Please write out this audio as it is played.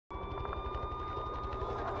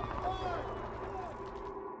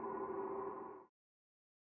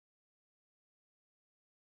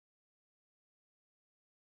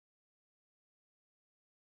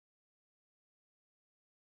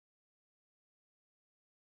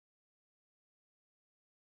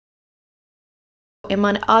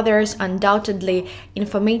among others undoubtedly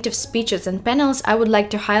informative speeches and panels, I would like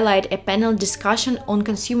to highlight a panel discussion on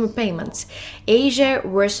consumer payments, Asia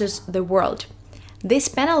versus the world. This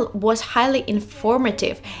panel was highly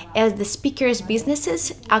informative as the speakers'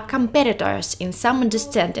 businesses are competitors in some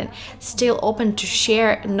understanding, still open to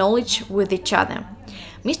share knowledge with each other.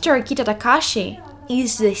 Mr. Akita Takashi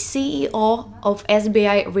is the CEO of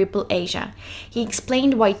SBI Ripple Asia. He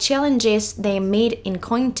explained why challenges they made in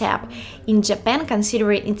CoinTap in Japan,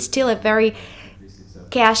 considering it's still a very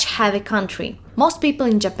cash-heavy country. Most people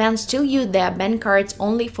in Japan still use their bank cards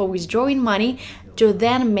only for withdrawing money to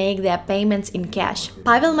then make their payments in cash.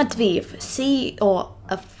 Pavel Matveev, CEO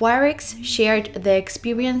of Forex, shared their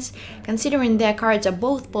experience, considering their cards are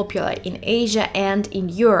both popular in Asia and in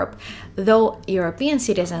Europe, though European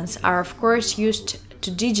citizens are of course used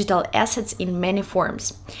to digital assets in many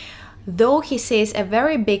forms. Though he sees a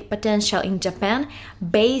very big potential in Japan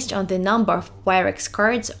based on the number of Forex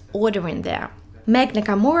cards ordering there. Meg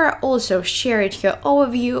Nakamura also shared her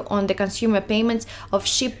overview on the consumer payments of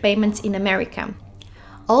SHIB payments in America.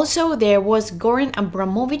 Also, there was Goran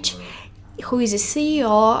Abramovich, who is a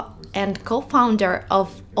CEO and co-founder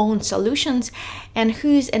of Own Solutions and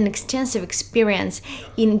who has an extensive experience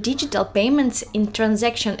in digital payments, in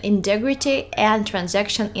transaction integrity and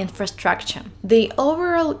transaction infrastructure. The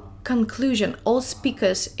overall conclusion all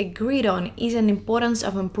speakers agreed on is an importance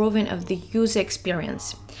of improving of the user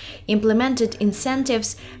experience. Implemented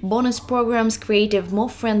incentives, bonus programs, creative, more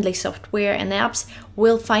friendly software and apps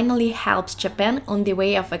will finally help Japan on the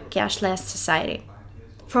way of a cashless society.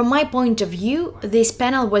 From my point of view, this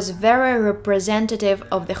panel was very representative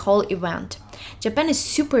of the whole event. Japan is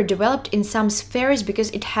super developed in some spheres because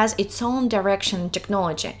it has its own direction in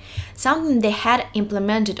technology. Something they had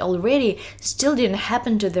implemented already still didn't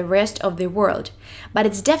happen to the rest of the world. But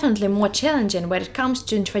it's definitely more challenging when it comes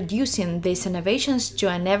to introducing these innovations to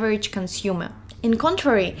an average consumer. In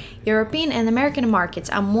contrary, European and American markets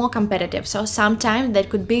are more competitive, so sometimes that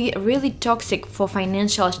could be really toxic for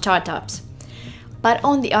financial startups. But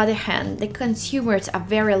on the other hand, the consumers are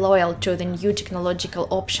very loyal to the new technological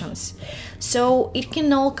options. So it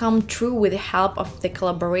can all come true with the help of the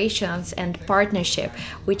collaborations and partnership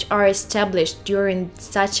which are established during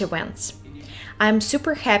such events. I'm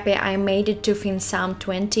super happy I made it to FinSum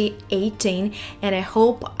 2018 and I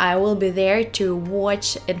hope I will be there to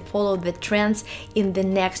watch and follow the trends in the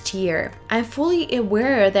next year. I'm fully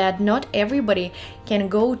aware that not everybody can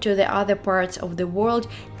go to the other parts of the world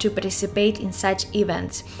to participate in such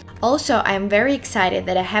events. Also, I'm very excited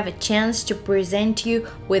that I have a chance to present you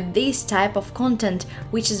with this type of content,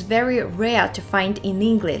 which is very rare to find in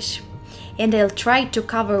English. And I'll try to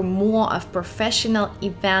cover more of professional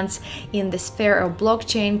events in the sphere of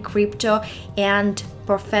blockchain, crypto, and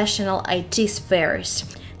professional IT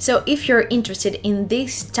spheres. So if you're interested in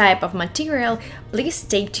this type of material, please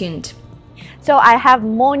stay tuned. So I have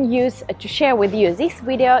more news to share with you. This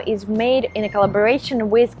video is made in a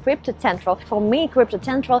collaboration with Crypto Central. For me, Crypto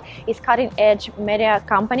Central is cutting-edge media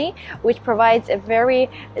company which provides a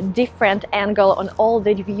very different angle on all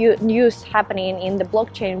the news happening in the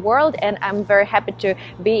blockchain world, and I'm very happy to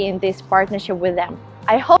be in this partnership with them.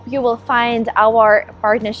 I hope you will find our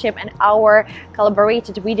partnership and our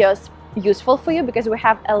collaborated videos useful for you, because we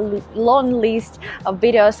have a long list of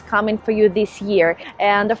videos coming for you this year.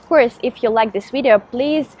 And of course, if you like this video,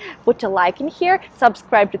 please put a like in here,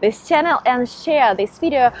 subscribe to this channel and share this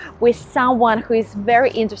video with someone who is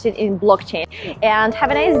very interested in blockchain. And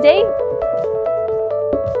have a nice day.